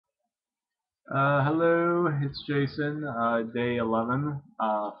Hello, it's Jason, day 11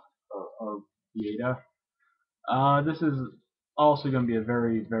 of VEDEA. This is also going to be a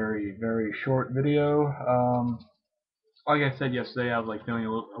very short video. Like I said yesterday, I was like feeling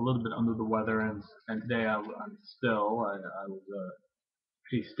a little bit under the weather, and today I'm still. I was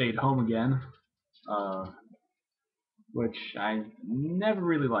actually stayed home again, uh, which I never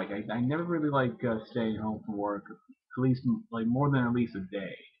really like. I never really like staying home from work, at least like more than at least a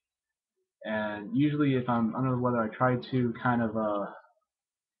day. And usually, if I'm under the weather, I try to kind of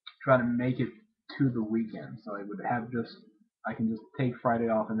try to make it to the weekend. So I would have just I can just take Friday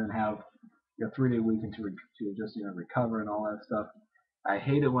off and then have 3-day weekend to just recover and all that stuff. I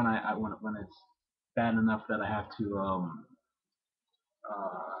hate it when when it's bad enough that I have to uh,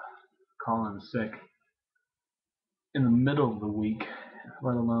 call in sick in the middle of the week,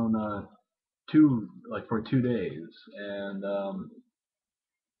 let alone for 2 days. And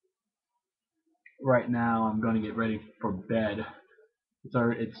right now I'm going to get ready for bed.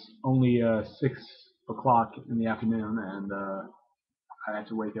 It's only 6 o'clock in the afternoon, and I have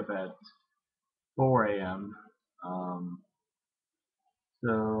to wake up at 4 a.m. Um,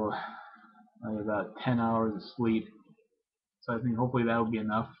 so I have about 10 hours of sleep. So I think hopefully that will be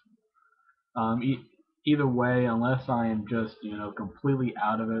enough. Either way, unless I am just completely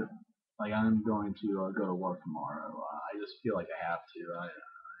out of it, like I'm going to go to work tomorrow. I just feel like I have to.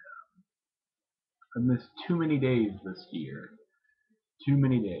 I've missed too many days this year. Too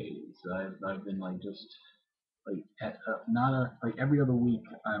many days. I've been like just like not like every other week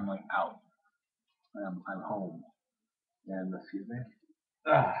I'm like out. I'm home. And excuse me.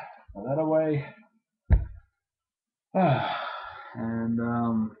 Put that away.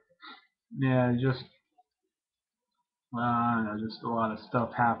 And yeah, just a lot of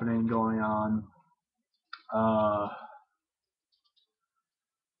stuff happening, going on, uh,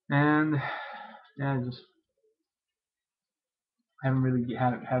 and yeah, just haven't really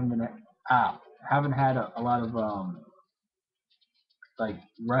haven't been haven't had a lot of like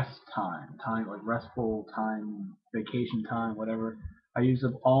rest time like restful time, vacation time, whatever. I used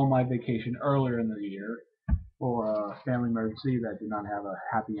up all my vacation earlier in the year for a family emergency that did not have a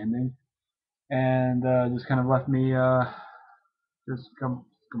happy ending, and just kind of left me just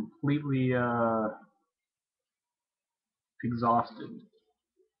completely exhausted.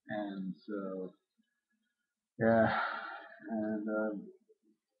 And so yeah, and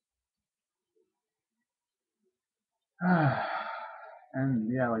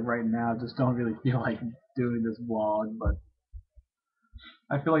and yeah, like right now, just don't really feel like doing this vlog, but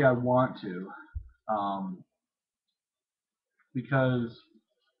I feel like I want to, um, because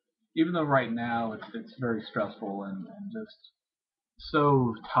even though right now it's very stressful and just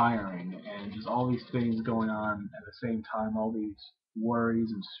so tiring, and just all these things going on at the same time, all these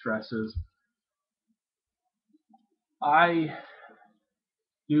worries and stresses, I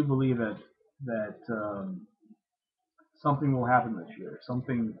do believe that something will happen this year.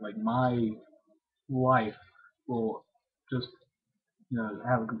 Something like my life will just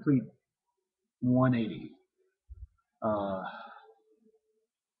have a complete 180 uh,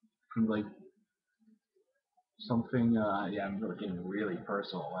 from like something. Yeah, I'm really getting really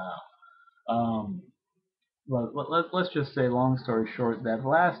personal now. But let's just say, long story short, that the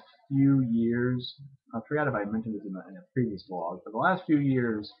last few years, I forgot if I mentioned this in a previous vlog, but the last few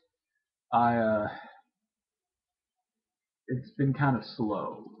years, I it's been kind of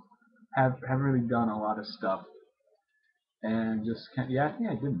slow. Haven't really done a lot of stuff, and just yeah, I think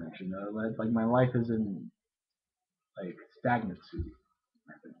I did mention that like my life is in like stagnancy.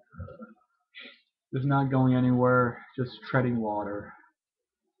 I think just not going anywhere, just treading water,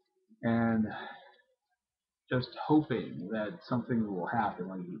 and just hoping that something will happen.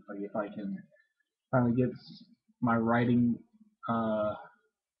 Like if I can finally get my writing, uh,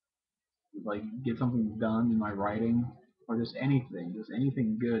 like get something done in my writing, or just anything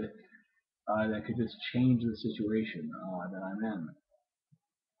good that could just change the situation that I'm in.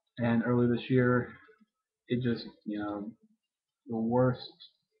 And early this year, it just the worst,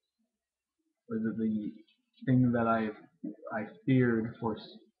 the thing that I feared for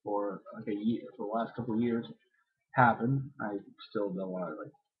like a year, for the last couple of years happened. I still don't want to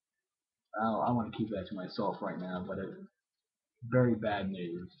like I want to keep that to myself right now, but it's very bad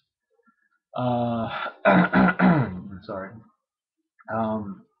news. Sorry.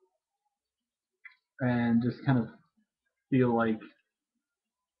 Um, and just kind of feel like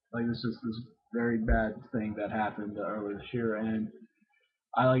this is this very bad thing that happened earlier this year, and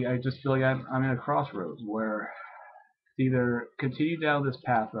I just feel like I'm in a crossroads where it's either continue down this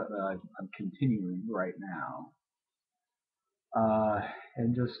path that I'm continuing right now,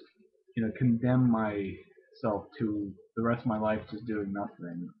 and just condemn myself to the rest of my life just doing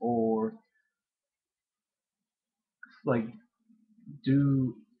nothing, or like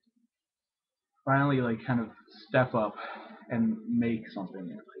do finally like kind of step up and make something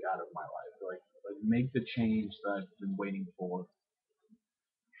like out of my life, like make the change that I've been waiting for,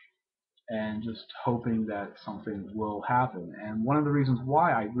 and just hoping that something will happen. And one of the reasons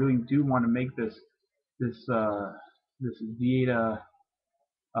why I really do want to make this VEDEA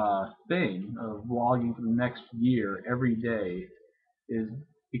thing of vlogging for the next year every day is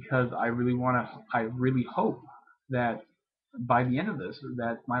because I really hope that by the end of this,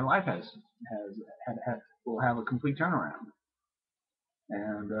 that my life will have a complete turnaround.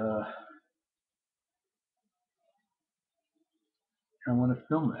 And I want to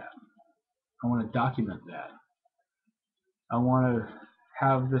film that. I want to document that. I want to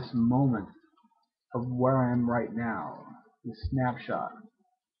have this moment of where I am right now, this snapshot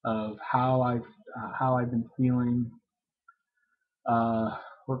of how I've been feeling,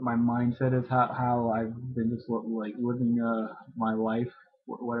 what my mindset is, how I've been just like living my life,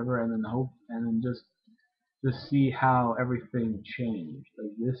 whatever, and then just see how everything changed.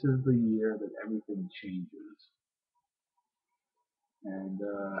 Like this is the year that everything changes, and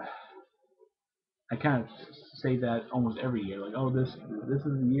I kind of say that almost every year. Like, oh, this is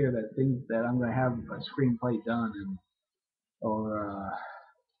the year that I'm gonna have a screenplay done, and or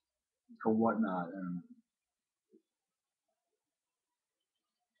whatnot. And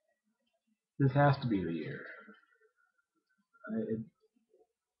this has to be the year. It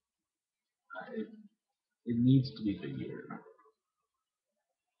it, it needs to be the year.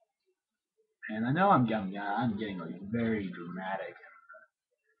 And I know I'm getting like very dramatic,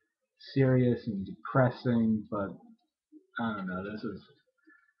 serious, and depressing, but I don't know. This is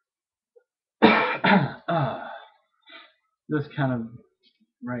this kind of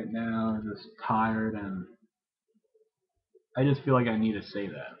right now, just tired, and I just feel like I need to say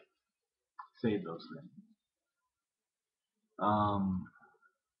those things. Um,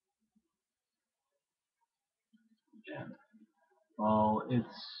 yeah. Well, it's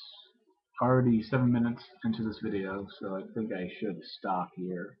already 7 minutes into this video, so I think I should stop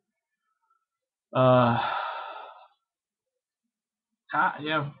here. Uh,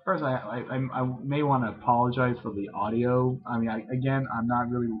 yeah. First, I may want to apologize for the audio. I mean, again, I'm not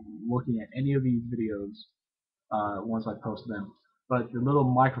really looking at any of these videos once I post them. But the little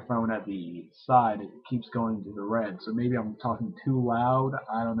microphone at the side, it keeps going to the red, so maybe I'm talking too loud.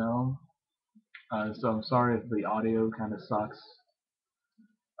 I don't know. So I'm sorry if the audio kind of sucks.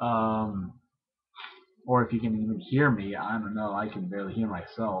 Um, or if you can even hear me, I don't know. I can barely hear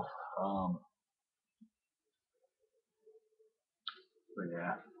myself. Um, but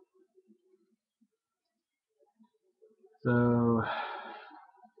yeah. So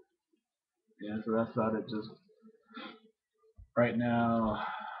yeah, so that's about it. Just right now,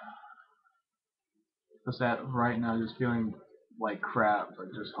 just feeling like crap,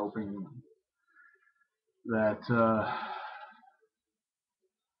 but just hoping that uh,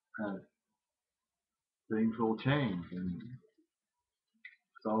 things will change, and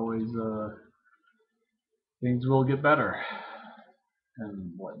it's always things will get better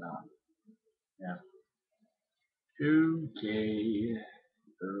and whatnot. Yeah. Okay.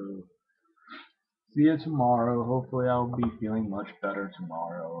 So see you tomorrow. Hopefully, I'll be feeling much better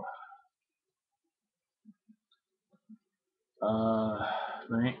tomorrow. Uh,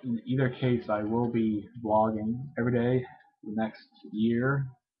 in either case, I will be vlogging every day the next year.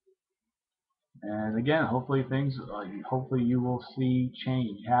 And again, hopefully you will see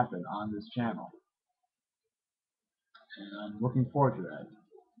change happen on this channel. And I'm looking forward to that.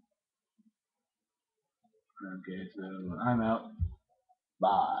 Okay, so I'm out.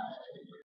 Bye.